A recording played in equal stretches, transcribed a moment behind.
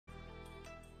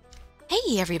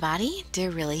Hey everybody,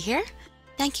 Dirili here.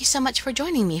 Thank you so much for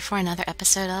joining me for another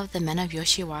episode of the Men of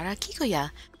Yoshiwara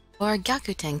Kikuya, or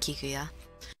Gyakuten Kikuya.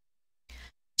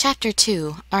 Chapter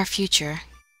 2, Our Future.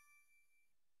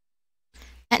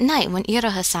 At night when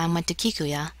Iroha-san went to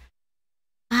Kikuya,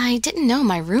 I didn't know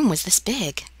my room was this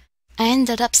big. I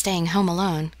ended up staying home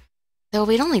alone. Though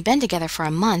we'd only been together for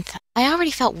a month, I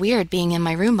already felt weird being in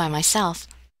my room by myself.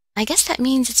 I guess that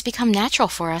means it's become natural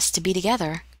for us to be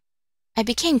together. I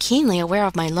became keenly aware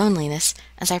of my loneliness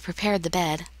as I prepared the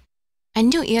bed. I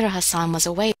knew Iroha-san was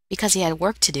away because he had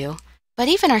work to do, but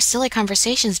even our silly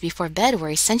conversations before bed were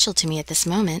essential to me at this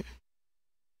moment.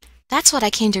 That's what I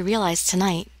came to realize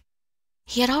tonight.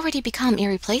 He had already become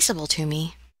irreplaceable to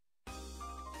me.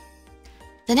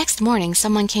 The next morning,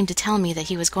 someone came to tell me that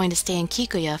he was going to stay in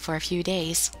Kikuya for a few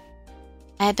days.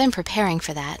 I had been preparing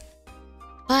for that,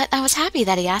 but I was happy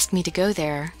that he asked me to go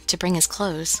there to bring his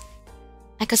clothes.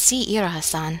 I could see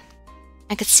Iroha-san.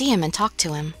 I could see him and talk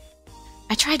to him.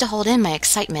 I tried to hold in my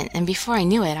excitement, and before I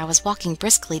knew it, I was walking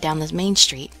briskly down the main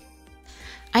street.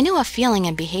 I knew a feeling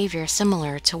and behavior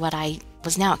similar to what I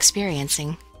was now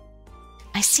experiencing.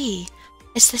 I see.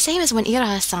 It's the same as when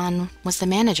Iroha-san was the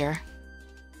manager.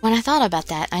 When I thought about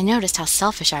that, I noticed how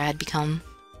selfish I had become.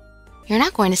 You're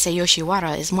not going to say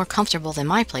Yoshiwara is more comfortable than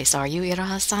my place, are you,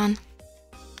 Iroha-san?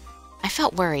 I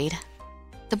felt worried.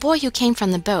 The boy who came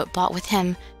from the boat brought with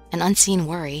him an unseen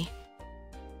worry.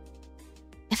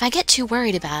 If I get too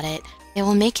worried about it, it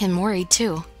will make him worried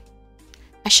too.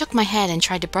 I shook my head and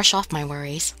tried to brush off my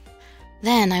worries.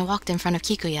 Then I walked in front of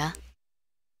Kikuya.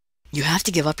 You have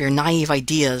to give up your naive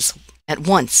ideas at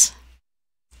once.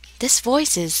 This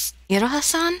voice is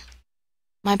Iroha-san?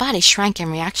 My body shrank in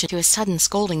reaction to his sudden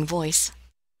scolding voice.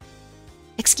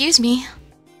 Excuse me.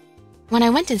 When I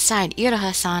went inside,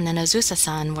 Iroha-san and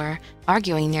Azusa-san were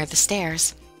arguing near the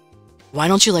stairs. Why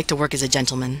don't you like to work as a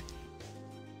gentleman?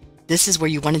 This is where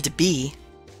you wanted to be.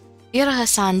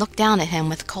 Iroha-san looked down at him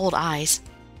with cold eyes.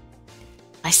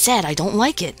 I said I don't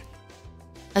like it.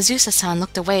 Azusa-san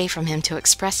looked away from him to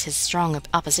express his strong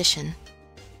opposition.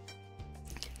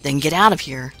 Then get out of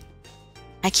here.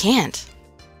 I can't.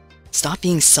 Stop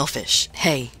being selfish.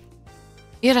 Hey.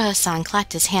 Iroha-san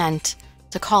clapped his hand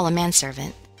to call a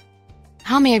manservant.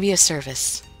 How may I be of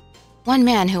service? One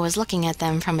man who was looking at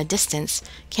them from a distance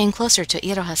came closer to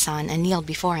Iroha-san and kneeled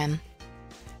before him.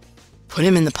 Put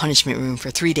him in the punishment room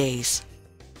for 3 days.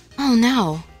 Oh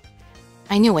no.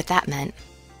 I knew what that meant.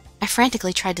 I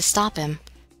frantically tried to stop him.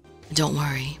 Don't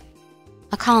worry.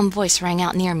 A calm voice rang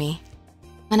out near me.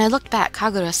 When I looked back,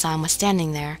 Kaguro-san was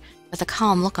standing there with a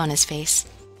calm look on his face.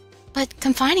 But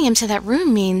confining him to that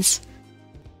room means...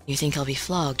 You think he'll be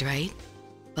flogged, right?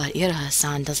 But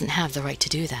Iroha-san doesn't have the right to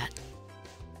do that.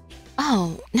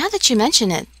 Oh, now that you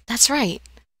mention it, that's right.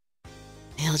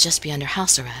 He'll just be under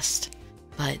house arrest,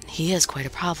 but he is quite a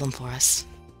problem for us.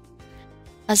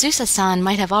 Azusa-san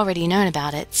might have already known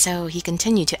about it, so he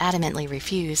continued to adamantly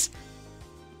refuse.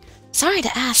 Sorry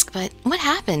to ask, but what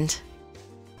happened?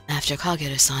 After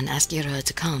Kagero-san asked Iroha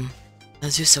to come,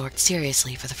 Azusa worked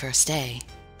seriously for the first day.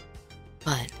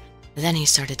 But then he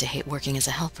started to hate working as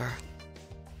a helper.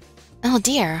 Oh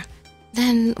dear.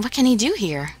 Then what can he do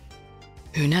here?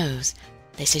 Who knows?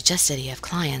 They suggested he have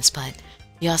clients, but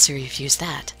he also refused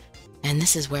that. And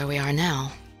this is where we are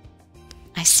now.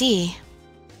 I see.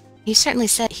 He certainly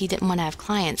said he didn't want to have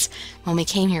clients when we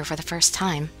came here for the first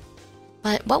time.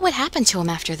 But what would happen to him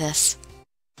after this?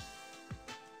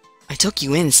 I took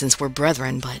you in since we're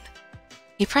brethren, but...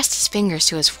 He pressed his fingers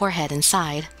to his forehead and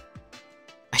sighed.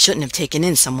 I shouldn't have taken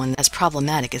in someone as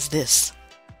problematic as this.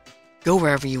 Go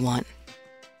wherever you want.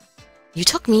 You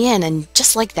took me in, and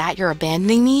just like that you're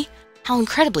abandoning me? How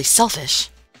incredibly selfish.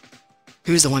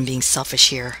 Who's the one being selfish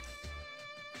here?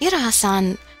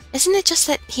 Iroha-san, isn't it just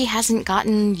that he hasn't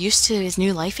gotten used to his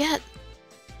new life yet?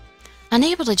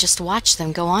 Unable to just watch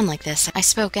them go on like this, I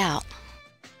spoke out.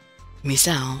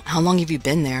 Misao, how long have you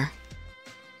been there?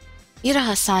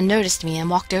 Iroha-san noticed me and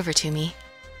walked over to me.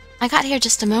 I got here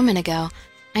just a moment ago.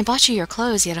 I bought you your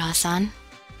clothes, Iroha-san.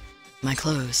 My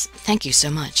clothes. Thank you so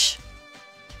much.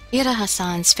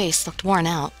 Iroha-san's face looked worn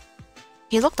out.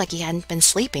 He looked like he hadn't been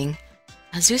sleeping.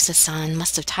 Azusa-san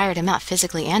must have tired him out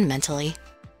physically and mentally.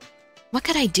 What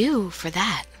could I do for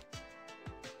that?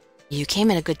 You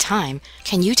came at a good time.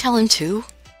 Can you tell him too?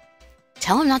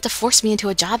 Tell him not to force me into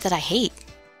a job that I hate.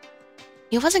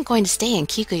 He wasn't going to stay in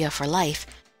Kikuya for life,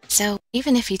 so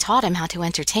even if he taught him how to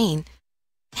entertain...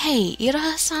 Hey,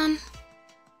 Iroha-san?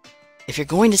 If you're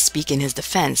going to speak in his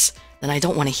defense, then I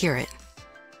don't want to hear it.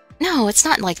 No, it's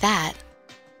not like that.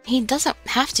 He doesn't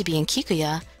have to be in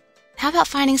Kikuya. How about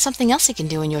finding something else he can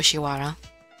do in Yoshiwara?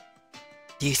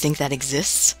 Do you think that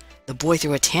exists? The boy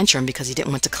threw a tantrum because he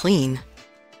didn't want to clean.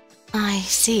 I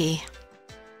see.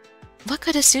 What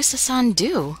could Asusa-san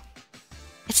do?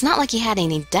 It's not like he had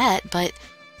any debt, but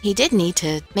he did need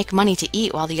to make money to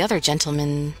eat while the other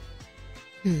gentlemen...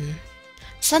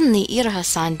 Suddenly,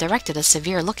 Iroha-san directed a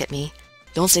severe look at me.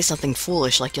 Don't say something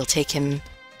foolish like you'll take him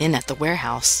in at the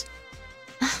warehouse.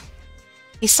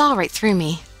 He saw right through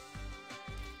me.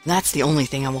 That's the only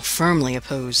thing I will firmly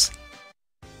oppose.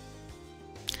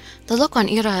 The look on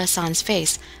Iroha-san's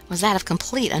face was that of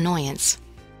complete annoyance.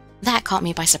 That caught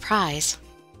me by surprise.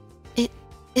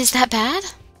 Is that bad?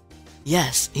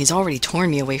 Yes, he's already torn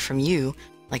me away from you,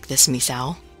 like this,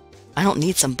 Misao. I don't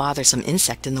need some bothersome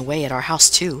insect in the way at our house,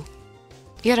 too.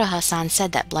 Iroha-san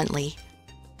said that bluntly.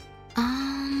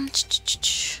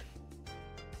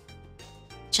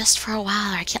 Just for a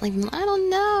while, I can't leave him... I don't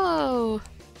know.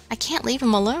 I can't leave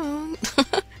him alone.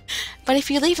 But if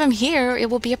you leave him here, it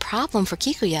will be a problem for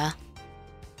Kikuya.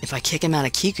 If I kick him out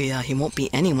of Kikuya, he won't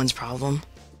be anyone's problem.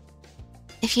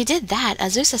 If you did that,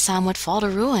 Azusa-san would fall to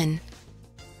ruin.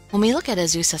 When we look at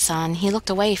Azusa-san, he looked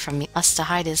away from us to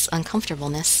hide his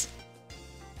uncomfortableness.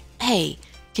 Hey,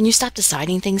 can you stop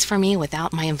deciding things for me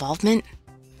without my involvement?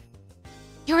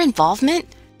 Your involvement?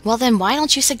 Well then, why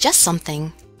don't you suggest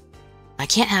something? I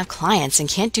can't have clients and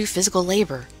can't do physical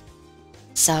labor.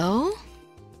 So?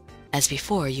 As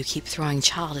before, you keep throwing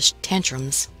childish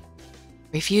tantrums,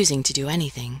 refusing to do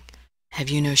anything. Have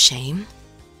you no shame?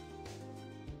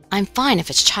 I'm fine if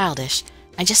it's childish.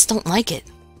 I just don't like it.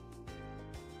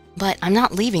 But I'm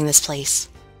not leaving this place.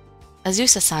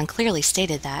 Azusa-san clearly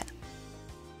stated that.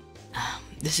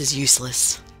 This is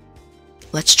useless.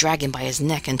 Let's drag him by his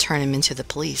neck and turn him into the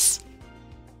police.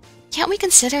 Can't we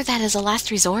consider that as a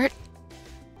last resort?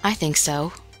 I think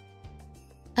so.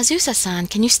 Azusa-san,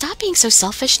 can you stop being so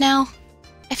selfish now?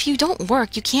 If you don't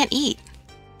work, you can't eat.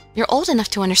 You're old enough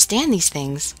to understand these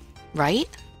things, right?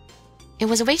 It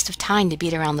was a waste of time to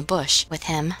beat around the bush with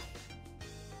him.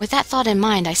 With that thought in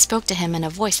mind, I spoke to him in a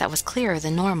voice that was clearer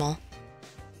than normal.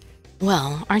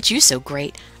 Well, aren't you so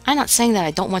great? I'm not saying that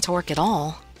I don't want to work at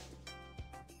all.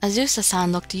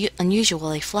 Azusa-san looked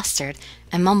unusually flustered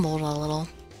and mumbled a little.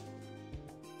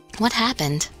 What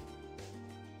happened?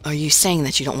 Are you saying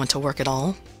that you don't want to work at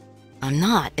all? I'm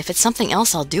not. If it's something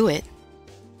else, I'll do it.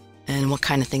 And what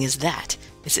kind of thing is that?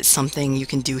 Is it something you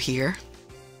can do here?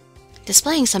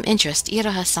 Displaying some interest,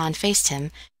 Iroha-san faced him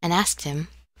and asked him.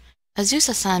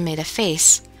 Azusa-san made a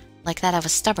face like that of a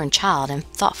stubborn child and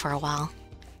thought for a while.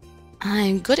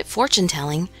 I'm good at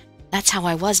fortune-telling. That's how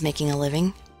I was making a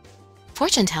living.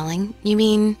 Fortune-telling? You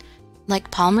mean,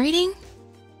 like palm reading?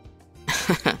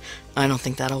 I don't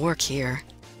think that'll work here.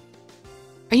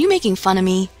 Are you making fun of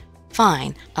me?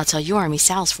 Fine, I'll tell your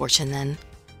Misao's fortune then.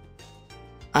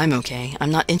 I'm okay.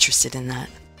 I'm not interested in that.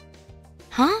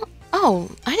 Huh? Oh,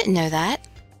 I didn't know that.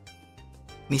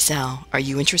 Misao, are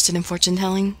you interested in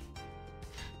fortune-telling?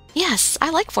 Yes,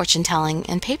 I like fortune-telling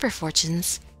and paper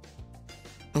fortunes.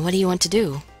 What do you want to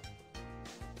do?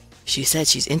 She said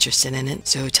she's interested in it,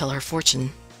 so tell her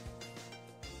fortune.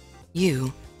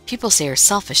 People say you're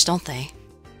selfish, don't they?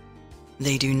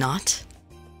 They do not?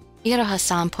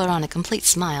 Iroha-san put on a complete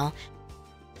smile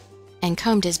and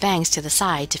combed his bangs to the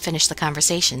side to finish the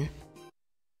conversation.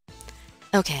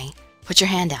 Okay, put your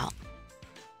hand out.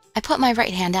 I put my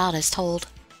right hand out as told.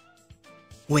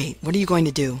 Wait, what are you going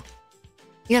to do?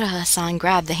 Iroha-san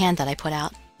grabbed the hand that I put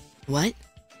out. What?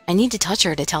 I need to touch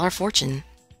her to tell her fortune.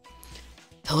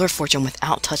 Tell her fortune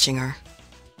without touching her.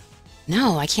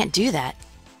 No, I can't do that.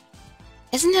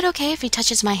 Isn't it okay if he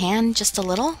touches my hand just a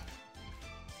little?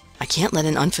 I can't let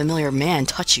an unfamiliar man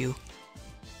touch you.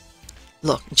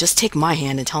 Look, just take my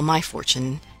hand and tell my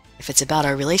fortune. If it's about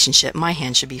our relationship, my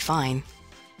hand should be fine.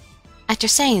 After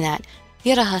saying that,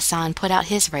 Iroha-san put out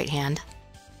his right hand.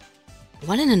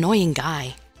 What an annoying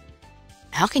guy.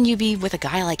 How can you be with a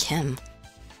guy like him?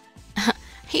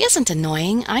 He isn't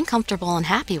annoying. I'm comfortable and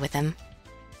happy with him.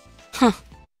 Huh.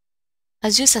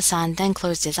 Azusa-san then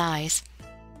closed his eyes.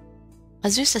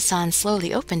 Azusa-san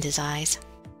slowly opened his eyes.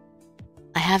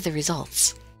 I have the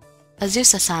results.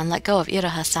 Azusa-san let go of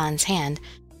Iroha-san's hand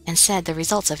and said the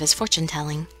results of his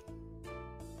fortune-telling.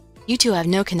 You two have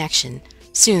no connection.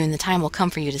 Soon the time will come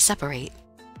for you to separate.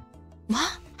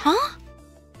 What? Huh?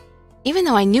 Even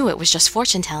though I knew it was just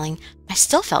fortune-telling, I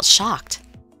still felt shocked.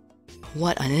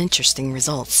 What uninteresting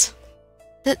results.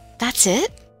 That's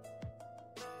it?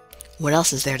 What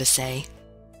else is there to say?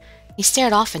 He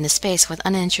stared off into space with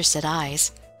uninterested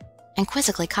eyes and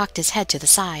quizzically cocked his head to the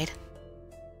side.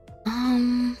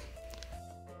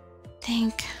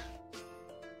 Think.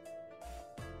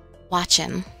 Watch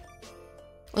him.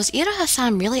 Was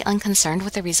Iroha-san really unconcerned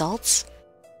with the results?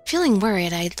 Feeling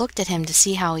worried, I looked at him to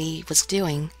see how he was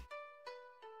doing.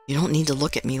 You don't need to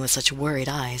look at me with such worried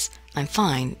eyes. I'm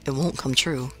fine. It won't come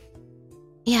true.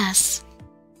 Yes.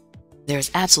 There's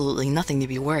absolutely nothing to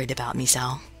be worried about,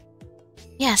 Misao.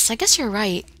 Yes, I guess you're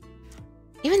right.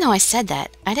 Even though I said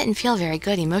that, I didn't feel very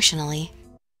good emotionally.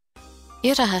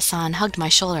 Iroha-san hugged my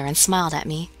shoulder and smiled at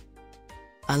me.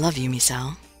 I love you,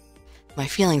 Misao. My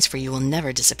feelings for you will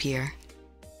never disappear.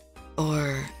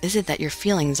 Or is it that your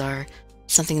feelings are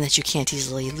something that you can't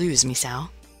easily lose, Misao?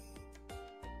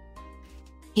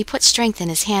 He put strength in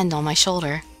his hand on my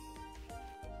shoulder.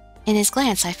 In his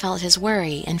glance, I felt his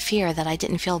worry and fear that I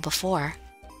didn't feel before.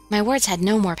 My words had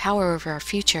no more power over our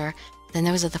future than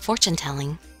those of the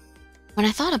fortune-telling. When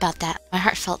I thought about that, my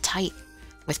heart felt tight,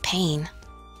 with pain.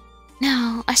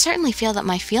 No, I certainly feel that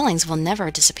my feelings will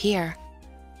never disappear.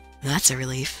 That's a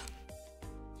relief.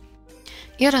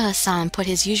 Iroha-san put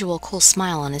his usual cool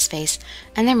smile on his face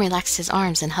and then relaxed his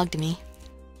arms and hugged me.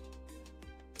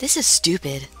 This is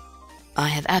stupid. I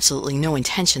have absolutely no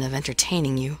intention of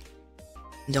entertaining you.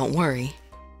 Don't worry.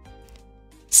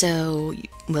 So,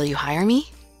 will you hire me?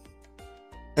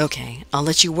 Okay, I'll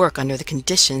let you work under the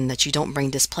condition that you don't bring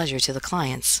displeasure to the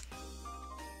clients.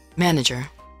 Manager.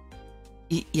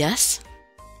 Yes?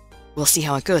 We'll see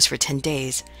how it goes for 10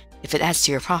 days. If it adds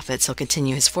to your profits, he'll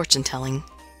continue his fortune-telling.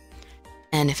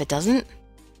 And if it doesn't?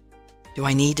 Do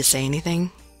I need to say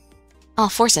anything? I'll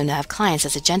force him to have clients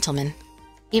as a gentleman,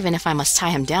 even if I must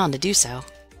tie him down to do so.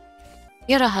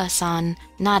 Iroha-san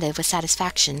nodded with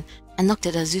satisfaction and looked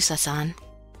at Azusa-san.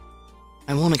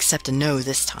 I won't accept a no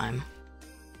this time.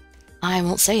 I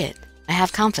won't say it. I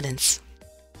have confidence.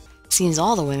 Seems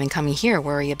all the women coming here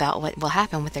worry about what will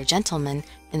happen with their gentlemen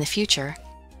in the future.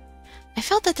 I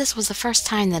felt that this was the first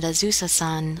time that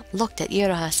Azusa-san looked at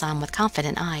Iroha-san with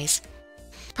confident eyes.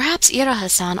 Perhaps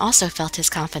Iroha-san also felt his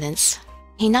confidence.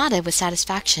 He nodded with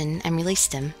satisfaction and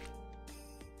released him.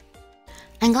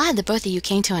 I'm glad that both of you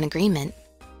came to an agreement.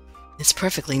 It's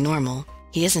perfectly normal.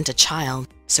 He isn't a child,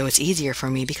 so it's easier for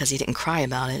me because he didn't cry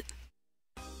about it.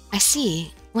 I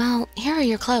see. Well, here are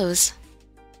your clothes.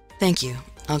 Thank you.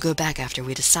 I'll go back after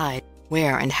we decide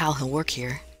where and how he'll work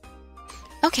here.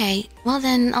 Okay, well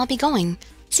then I'll be going.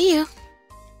 See you.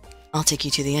 I'll take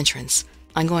you to the entrance.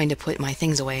 I'm going to put my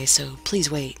things away, so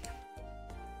please wait.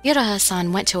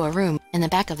 Iroha-san went to a room in the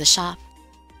back of the shop.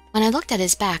 When I looked at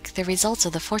his back, the results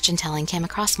of the fortune-telling came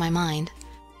across my mind.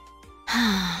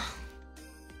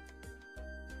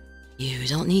 You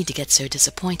don't need to get so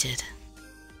disappointed.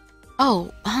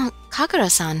 Oh,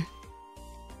 Kagura-san.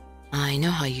 I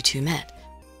know how you two met.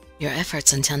 Your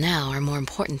efforts until now are more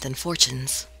important than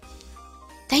fortunes.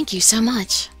 Thank you so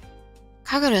much.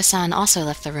 Kagura-san also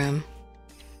left the room.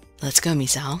 Let's go,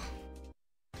 Misao.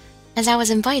 As I was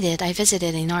invited, I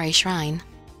visited Inari Shrine.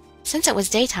 Since it was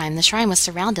daytime, the shrine was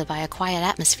surrounded by a quiet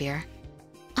atmosphere.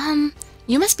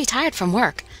 You must be tired from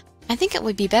work. I think it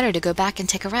would be better to go back and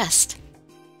take a rest.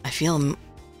 I feel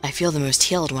the most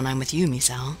healed when I'm with you,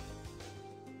 Misao.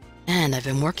 And I've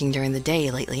been working during the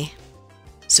day lately,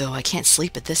 so I can't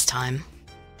sleep at this time.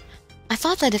 I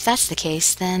thought that if that's the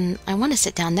case, then I want to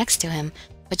sit down next to him,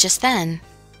 but just then...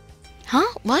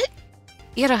 Huh? What?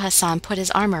 Iroha-san put his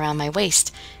arm around my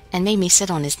waist and made me sit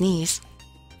on his knees.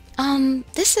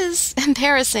 This is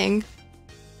embarrassing.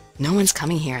 No one's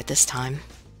coming here at this time.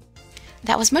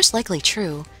 That was most likely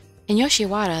true. In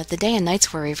Yoshiwara, the day and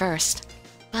nights were reversed.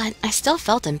 But I still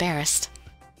felt embarrassed.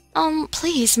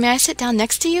 Please, may I sit down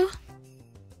next to you?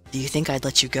 Do you think I'd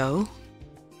let you go?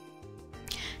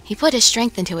 He put his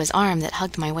strength into his arm that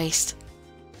hugged my waist.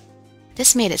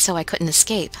 This made it so I couldn't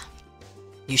escape.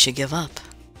 You should give up.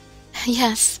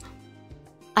 Yes.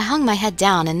 I hung my head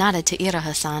down and nodded to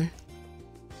Iroha-san.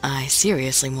 I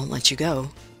seriously won't let you go.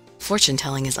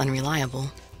 Fortune-telling is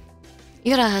unreliable.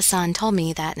 Iroha-san told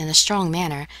me that in a strong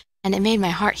manner, and it made my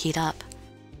heart heat up.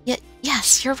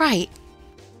 Yes, you're right.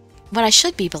 What I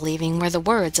should be believing were the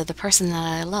words of the person that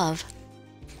I love.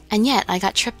 And yet I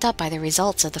got tripped up by the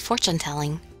results of the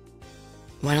fortune-telling.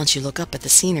 Why don't you look up at the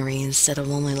scenery instead of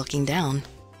only looking down?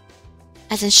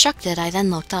 As instructed, I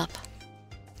then looked up.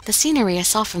 The scenery I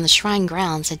saw from the shrine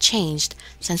grounds had changed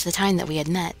since the time that we had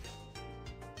met.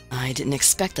 I didn't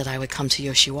expect that I would come to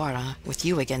Yoshiwara with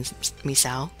you against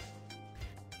Misao.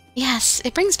 Yes,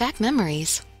 it brings back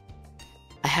memories.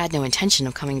 I had no intention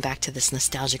of coming back to this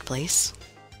nostalgic place.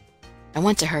 I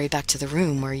want to hurry back to the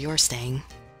room where you're staying.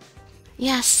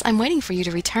 Yes, I'm waiting for you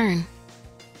to return.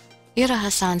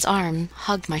 Iroha-san's arm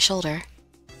hugged my shoulder.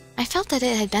 I felt that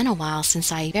it had been a while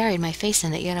since I buried my face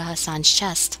into Iroha-san's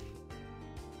chest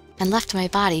and left my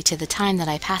body to the time that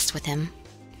I passed with him.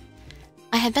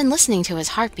 I had been listening to his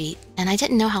heartbeat, and I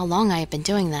didn't know how long I had been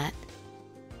doing that.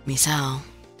 Misao.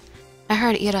 I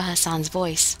heard Iroha-san's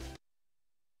voice.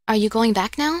 Are you going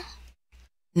back now?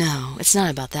 No, it's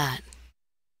not about that.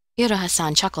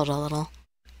 Iroha-san chuckled a little.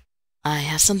 I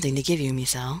have something to give you,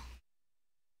 Misao.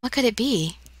 What could it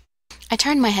be? I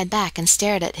turned my head back and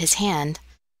stared at his hand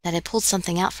that had pulled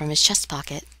something out from his chest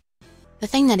pocket. The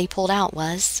thing that he pulled out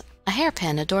was a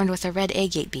hairpin adorned with a red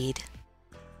agate bead.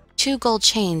 2 gold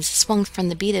chains swung from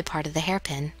the beaded part of the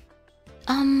hairpin.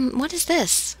 What is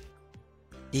this?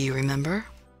 Do you remember?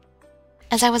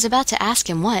 As I was about to ask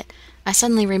him what, I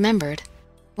suddenly remembered.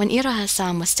 When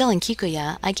Iroha-san was still in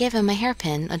Kikuya, I gave him a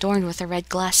hairpin adorned with a red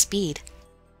glass bead.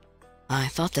 I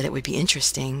thought that it would be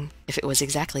interesting if it was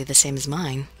exactly the same as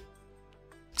mine.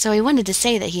 So he wanted to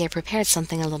say that he had prepared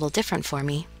something a little different for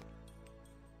me.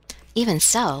 Even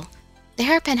so, the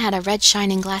hairpin had a red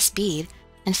shining glass bead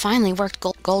and finely worked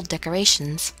gold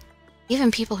decorations.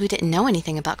 Even people who didn't know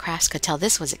anything about crafts could tell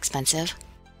this was expensive.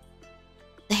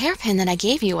 The hairpin that I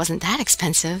gave you wasn't that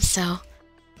expensive, so...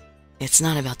 It's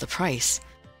not about the price.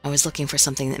 I was looking for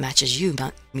something that matches you,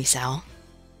 Misao.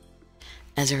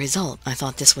 As a result, I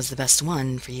thought this was the best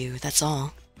one for you, that's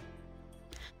all.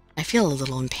 I feel a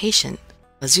little impatient.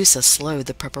 Azusa slowed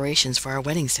the preparations for our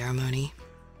wedding ceremony.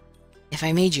 If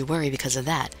I made you worry because of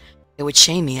that, it would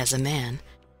shame me as a man,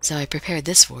 so I prepared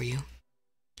this for you.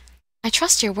 I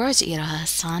trust your words,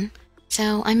 Iroha-san,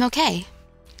 so I'm okay.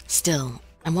 Still,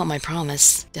 I want my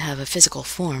promise to have a physical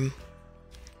form.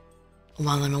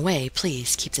 While I'm away,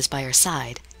 please keep this by your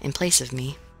side, in place of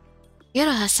me.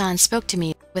 Iroha-san spoke to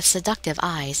me with seductive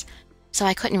eyes, so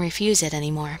I couldn't refuse it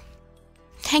anymore.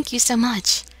 Thank you so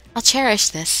much. I'll cherish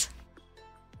this.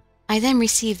 I then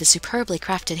received the superbly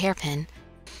crafted hairpin.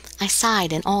 I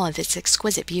sighed in awe of its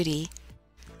exquisite beauty.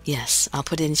 Yes, I'll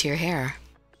put it into your hair.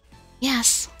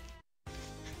 Yes.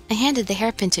 I handed the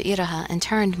hairpin to Iroha and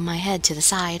turned my head to the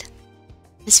side.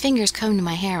 His fingers combed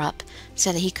my hair up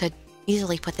so that he could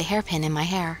easily put the hairpin in my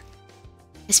hair.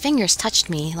 His fingers touched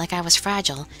me like I was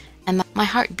fragile, and my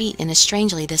heart beat in a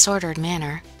strangely disordered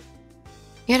manner.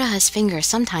 Iroha's fingers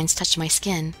sometimes touched my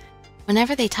skin.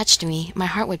 Whenever they touched me, my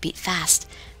heart would beat fast,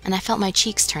 and I felt my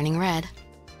cheeks turning red.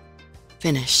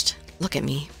 Finished. Look at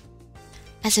me.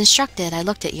 As instructed, I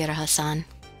looked at Iroha-san.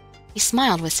 He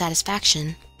smiled with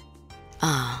satisfaction.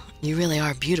 Ah, you really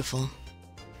are beautiful.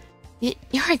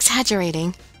 You're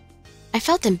exaggerating. I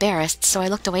felt embarrassed, so I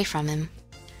looked away from him.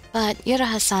 But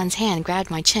Iroha-san's hand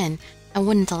grabbed my chin and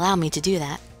wouldn't allow me to do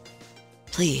that.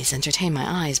 Please entertain my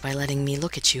eyes by letting me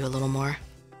look at you a little more.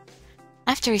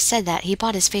 After he said that, he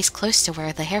brought his face close to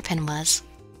where the hairpin was.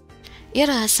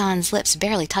 Iroha-san's lips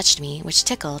barely touched me, which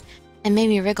tickled and made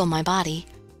me wriggle my body.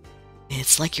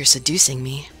 It's like you're seducing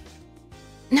me.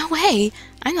 No way!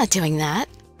 I'm not doing that.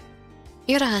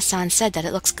 Iroha-san said that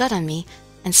it looks good on me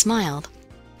and smiled.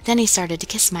 Then he started to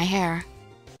kiss my hair.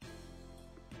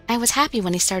 I was happy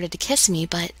when he started to kiss me,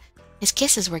 but his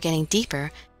kisses were getting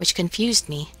deeper, which confused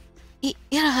me.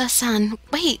 Iroha-san,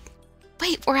 wait,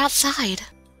 we're outside.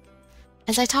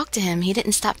 As I talked to him, he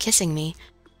didn't stop kissing me.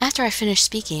 After I finished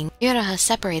speaking, Iroha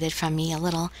separated from me a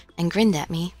little and grinned at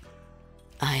me.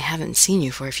 I haven't seen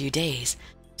you for a few days,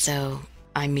 so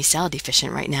I'm Misao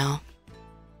deficient right now.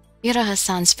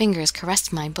 Iroha-san's fingers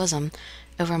caressed my bosom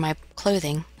over my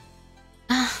clothing.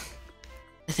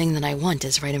 The thing that I want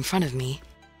is right in front of me.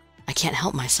 I can't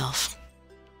help myself.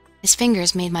 His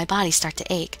fingers made my body start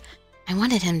to ache. I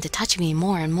wanted him to touch me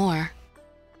more and more.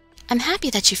 I'm happy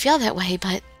that you feel that way,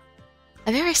 but...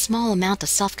 A very small amount of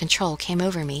self-control came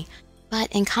over me,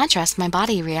 but in contrast, my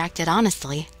body reacted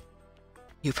honestly.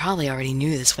 You probably already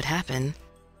knew this would happen.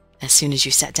 As soon as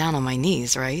you sat down on my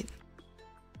knees, right?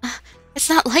 It's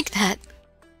not like that.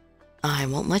 I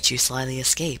won't let you slyly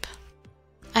escape.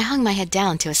 I hung my head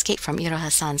down to escape from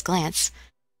Iroha-san's glance.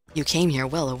 You came here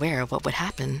well aware of what would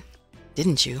happen,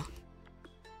 didn't you?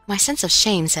 My sense of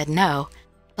shame said no,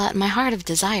 but my heart of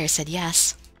desire said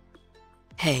yes.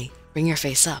 Hey, bring your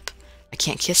face up. I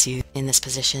can't kiss you in this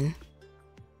position.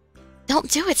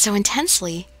 Don't do it so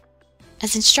intensely.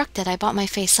 As instructed, I brought my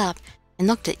face up and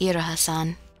looked at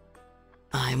Iroha-san.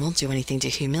 I won't do anything to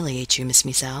humiliate you, Miss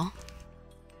Misao.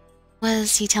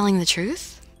 Was he telling the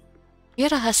truth?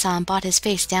 Iroha-san brought his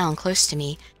face down close to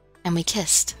me, and we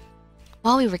kissed.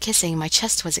 While we were kissing, my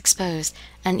chest was exposed,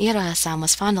 and Iroha-san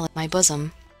was fondling my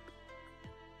bosom.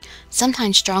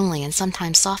 Sometimes strongly and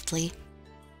sometimes softly.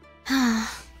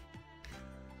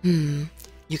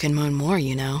 You can moan more,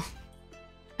 you know.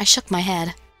 I shook my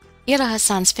head.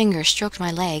 Iroha-san's fingers stroked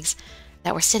my legs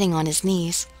that were sitting on his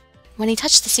knees. When he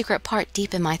touched the secret part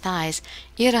deep in my thighs,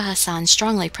 Iroha-san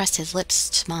strongly pressed his lips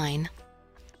to mine.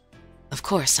 Of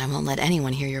course, I won't let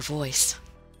anyone hear your voice.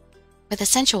 With a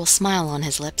sensual smile on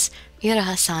his lips,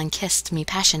 Iroha-san kissed me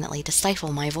passionately to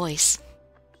stifle my voice.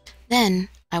 Then,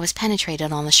 I was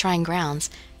penetrated on the shrine grounds,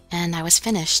 and I was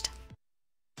finished.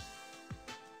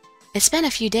 It's been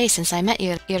a few days since I met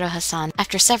Iroha-san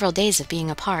after several days of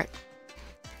being apart.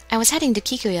 I was heading to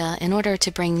Kikuya in order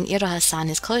to bring Iroha-san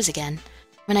his clothes again.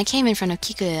 When I came in front of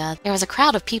Kikuya, there was a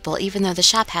crowd of people even though the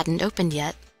shop hadn't opened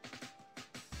yet.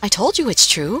 I told you it's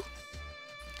true!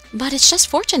 But it's just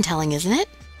fortune-telling, isn't it?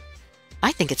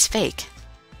 I think it's fake.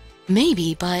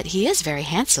 Maybe, but he is very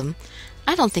handsome.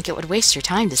 I don't think it would waste your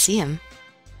time to see him.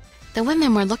 The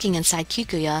women were looking inside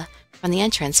Kikuya from the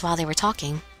entrance while they were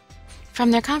talking.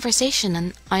 From their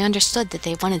conversation, I understood that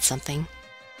they wanted something.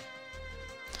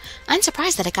 I'm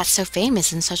surprised that it got so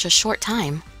famous in such a short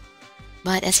time.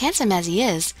 But as handsome as he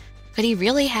is, could he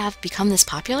really have become this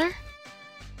popular?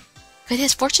 Could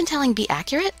his fortune-telling be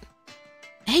accurate?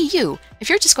 Hey you, if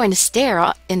you're just going to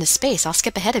stare into space, I'll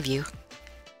skip ahead of you.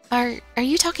 Are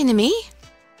you talking to me?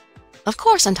 Of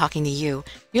course I'm talking to you.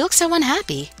 You look so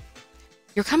unhappy.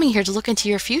 You're coming here to look into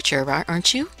your future,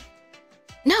 aren't you?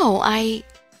 No, I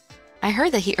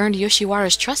heard that he earned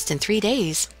Yoshiwara's trust in 3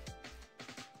 days.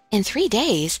 In 3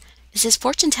 days? Is his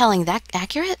fortune-telling that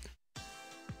accurate?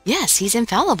 Yes, he's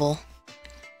infallible.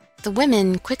 The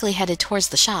women quickly headed towards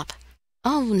the shop.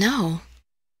 Oh, no.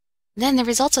 Then the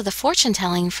results of the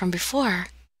fortune-telling from before...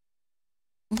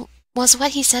 was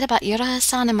what he said about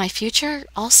Iroha-san and my future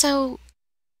also...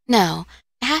 No,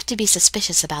 I have to be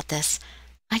suspicious about this.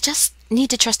 I just need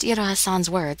to trust Iroha-san's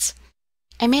words.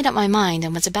 I made up my mind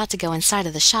and was about to go inside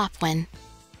of the shop when...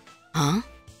 Huh?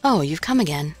 Oh, you've come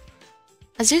again.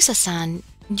 Azusa-san,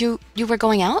 you were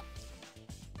going out?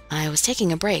 I was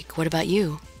taking a break. What about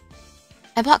you?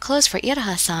 I bought clothes for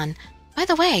Iroha-san. By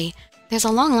the way, there's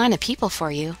a long line of people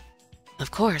for you.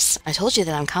 Of course. I told you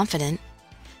that I'm confident.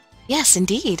 Yes,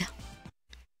 indeed.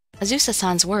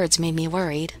 Azusa-san's words made me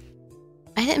worried.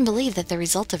 I didn't believe that the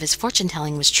result of his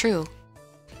fortune-telling was true.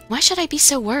 Why should I be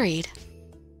so worried?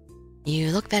 You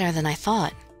look better than I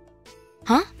thought.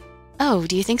 Huh? Oh,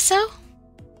 do you think so?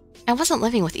 I wasn't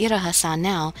living with Iroha-san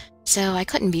now, so I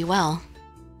couldn't be well.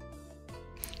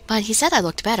 But he said I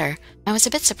looked better. I was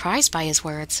a bit surprised by his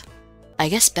words. I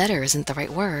guess better isn't the right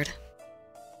word.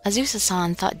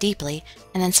 Azusa-san thought deeply,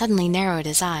 and then suddenly narrowed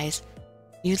his eyes.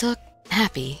 You look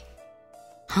happy.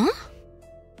 Huh?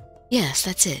 Yes,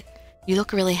 that's it. You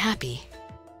look really happy.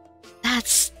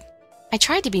 I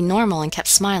tried to be normal and kept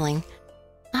smiling.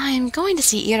 I'm going to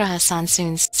see Iroha-san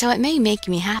soon, so it may make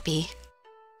me happy.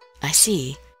 I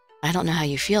see. I don't know how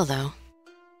you feel, though.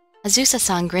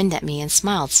 Azusa-san grinned at me and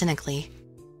smiled cynically.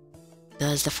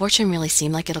 Does the fortune really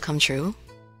seem like it'll come true?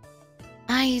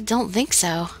 I don't think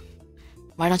so.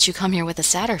 Why don't you come here with a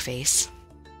sadder face?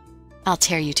 I'll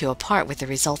tear you two apart with the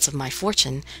results of my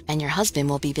fortune, and your husband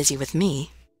will be busy with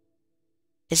me.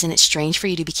 Isn't it strange for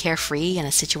you to be carefree in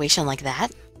a situation like that?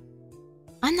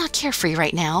 I'm not carefree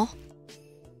right now.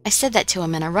 I said that to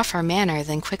him in a rougher manner,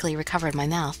 then quickly recovered my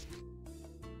mouth.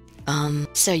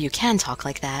 So you can talk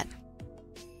like that.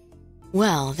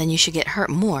 Well, then you should get hurt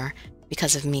more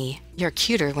because of me. You're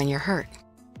cuter when you're hurt.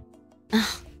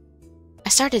 I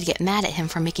started to get mad at him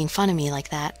for making fun of me like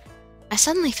that. I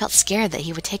suddenly felt scared that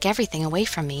he would take everything away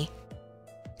from me.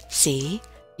 See?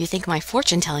 You think my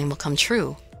fortune-telling will come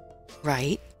true,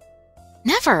 right?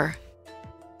 Never!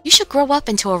 You should grow up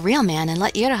into a real man and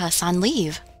let Iroha-san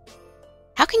leave.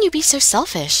 How can you be so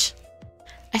selfish?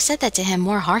 I said that to him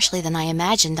more harshly than I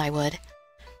imagined I would.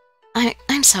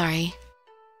 I'm sorry.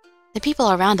 The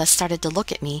people around us started to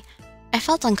look at me. I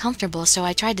felt uncomfortable, so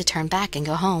I tried to turn back and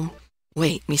go home.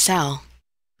 Wait, Misao.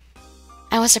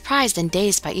 I was surprised and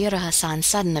dazed by Iroha-san's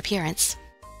sudden appearance.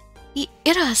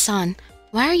 Iroha-san,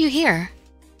 why are you here?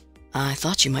 I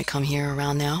thought you might come here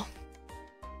around now.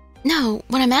 No,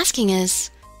 what I'm asking is...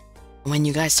 When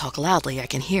you guys talk loudly, I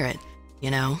can hear it,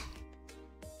 you know.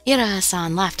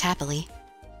 Iroha-san laughed happily.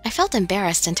 I felt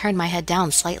embarrassed and turned my head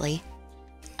down slightly.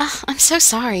 I'm so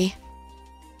sorry.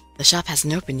 The shop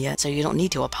hasn't opened yet, so you don't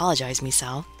need to apologize,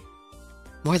 Misao.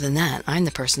 More than that, I'm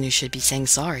the person who should be saying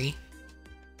sorry.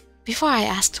 Before I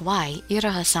asked why,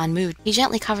 Iroha-san moved. He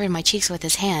gently covered my cheeks with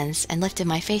his hands and lifted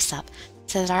my face up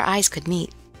so that our eyes could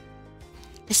meet.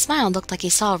 His smile looked like he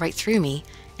saw right through me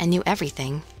and knew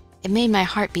everything. It made my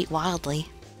heart beat wildly.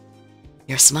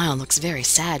 Your smile looks very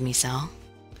sad, Misao.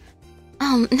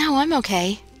 No, I'm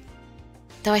okay.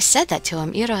 Though I said that to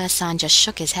him, Iroha-san just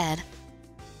shook his head.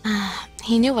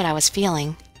 He knew what I was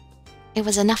feeling. It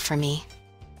was enough for me.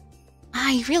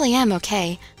 I really am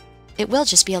okay. It will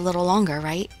just be a little longer,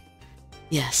 right?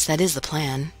 Yes, that is the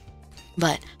plan.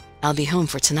 But I'll be home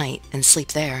for tonight and sleep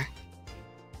there.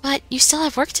 But you still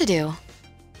have work to do.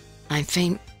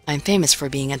 I'm famous for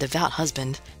being a devout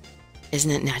husband. Isn't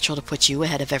it natural to put you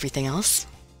ahead of everything else?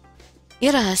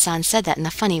 Iroha-san said that in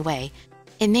a funny way.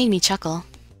 It made me chuckle.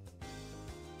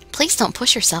 Please don't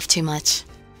push yourself too much.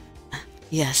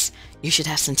 Yes, you should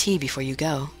have some tea before you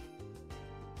go.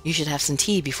 You should have some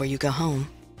tea before you go home.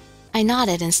 I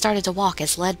nodded and started to walk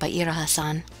as led by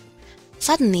Iroha-san.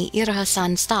 Suddenly,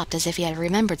 Iroha-san stopped as if he had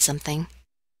remembered something.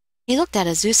 He looked at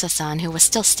Azusa-san, who was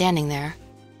still standing there.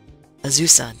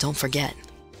 Azusa, don't forget.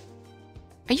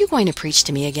 Are you going to preach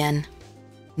to me again?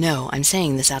 No, I'm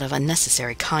saying this out of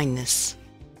unnecessary kindness.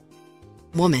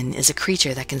 Woman is a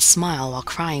creature that can smile while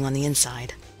crying on the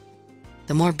inside.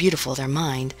 The more beautiful their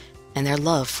mind and their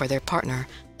love for their partner,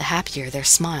 the happier their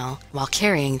smile while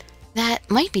carrying. That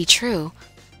might be true.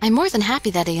 I'm more than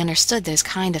happy that he understood those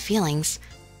kind of feelings.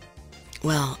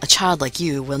 Well, a child like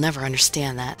you will never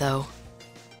understand that, though.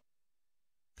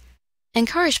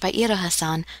 Encouraged by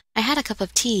Iroha-san, I had a cup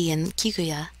of tea in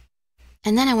Kikuya.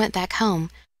 And then I went back home,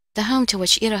 the home to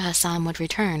which Iroha-san would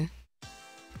return.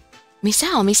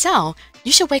 Misao,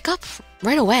 you should wake up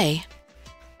right away.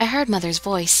 I heard Mother's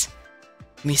voice.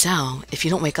 Misao, if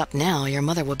you don't wake up now, your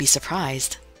mother will be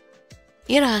surprised.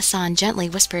 Iroha-san gently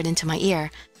whispered into my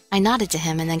ear. I nodded to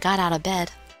him and then got out of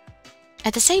bed.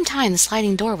 At the same time, the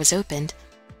sliding door was opened.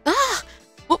 Ah!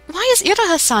 Why is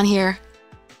Iroha-san here?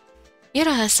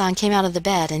 Iroha-san came out of the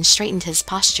bed and straightened his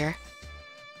posture.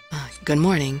 Good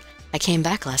morning. I came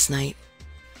back last night.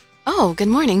 Oh, good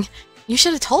morning. You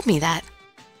should have told me that.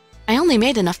 I only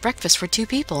made enough breakfast for 2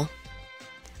 people.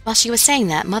 While she was saying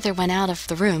that, Mother went out of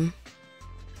the room.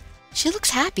 She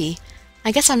looks happy.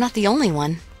 I guess I'm not the only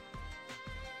one.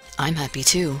 I'm happy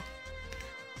too.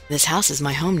 This house is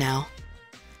my home now.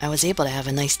 I was able to have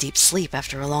a nice deep sleep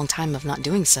after a long time of not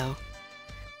doing so.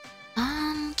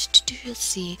 Let's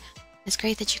see. It's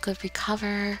great that you could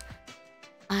recover.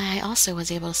 I also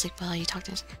was able to sleep well.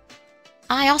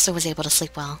 I also was able to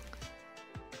sleep well.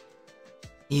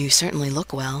 You certainly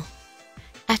look well.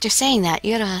 After saying that,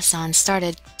 Iroha-san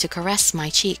started to caress my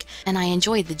cheek, and I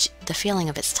enjoyed the feeling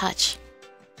of its touch.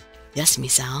 Yes,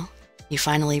 Misao. You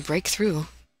finally break through.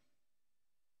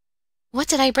 What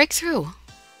did I break through?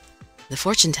 The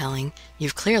fortune-telling.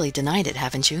 You've clearly denied it,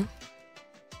 haven't you?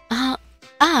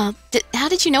 How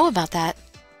did you know about that?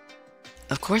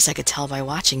 Of course I could tell by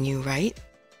watching you, right?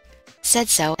 Said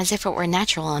so, as if it were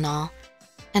natural and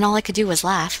all I could do was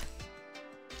laugh.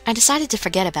 I decided to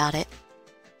forget about it.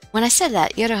 When I said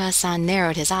that, Iroha-san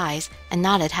narrowed his eyes and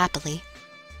nodded happily.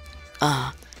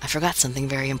 I forgot something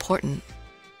very important.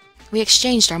 We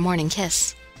exchanged our morning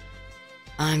kiss.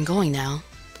 I'm going now.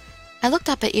 I looked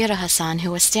up at Iroha-san,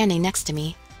 who was standing next to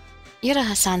me.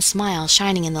 Iroha-san's smile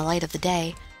shining in the light of the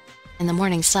day, and the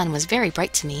morning sun was very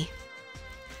bright to me.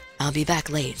 I'll be back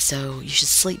late, so you should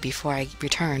sleep before I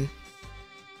return.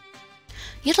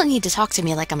 You don't need to talk to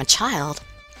me like I'm a child.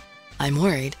 I'm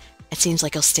worried. It seems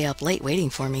like you'll stay up late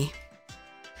waiting for me.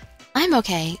 I'm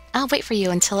okay. I'll wait for you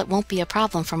until it won't be a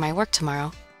problem for my work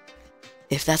tomorrow.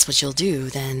 If that's what you'll do,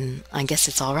 then I guess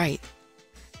it's all right.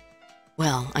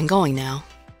 Well, I'm going now.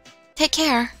 Take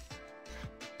care.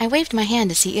 I waved my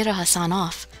hand to see Iroha-san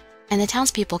off, and the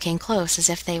townspeople came close as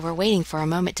if they were waiting for a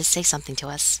moment to say something to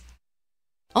us.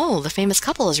 Oh, the famous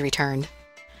couple has returned.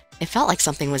 It felt like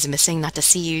something was missing not to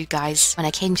see you guys when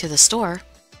I came to the store.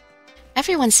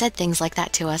 Everyone said things like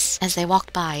that to us as they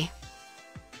walked by.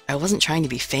 I wasn't trying to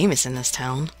be famous in this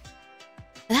town.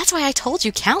 That's why I told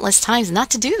you countless times not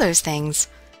to do those things.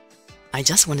 I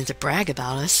just wanted to brag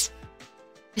about us.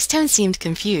 His tone seemed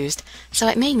confused, so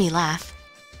it made me laugh.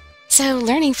 So,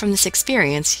 learning from this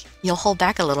experience, you'll hold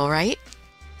back a little, right?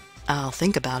 I'll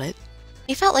think about it.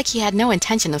 He felt like he had no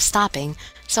intention of stopping,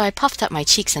 so I puffed up my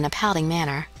cheeks in a pouting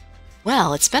manner.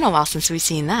 Well, it's been a while since we've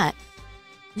seen that.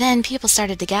 Then people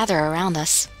started to gather around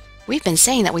us. We've been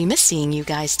saying that we miss seeing you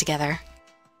guys together.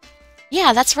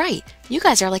 Yeah, that's right. You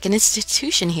guys are like an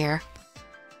institution here.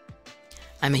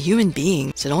 I'm a human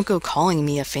being, so don't go calling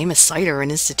me a famous site or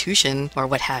an institution or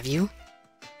what have you.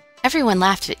 Everyone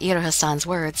laughed at Iroha-san's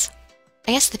words.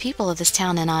 I guess the people of this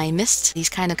town and I missed these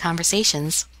kind of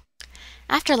conversations.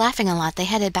 After laughing a lot, they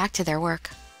headed back to their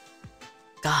work.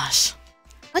 Gosh.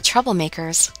 What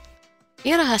troublemakers.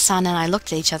 Iroha-san and I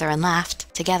looked at each other and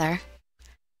laughed together.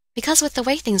 Because with the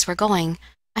way things were going,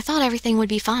 I thought everything would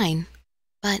be fine.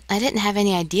 But I didn't have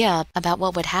any idea about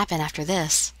what would happen after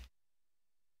this.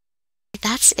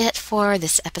 That's it for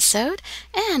this episode,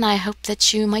 and I hope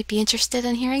that you might be interested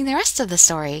in hearing the rest of the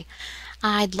story.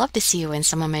 I'd love to see you in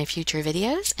some of my future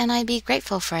videos, and I'd be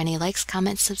grateful for any likes,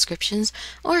 comments, subscriptions,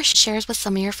 or shares with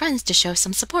some of your friends to show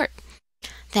some support.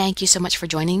 Thank you so much for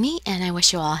joining me, and I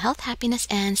wish you all health, happiness,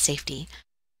 and safety.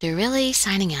 Dirili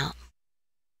signing out.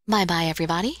 Bye-bye,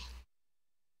 everybody.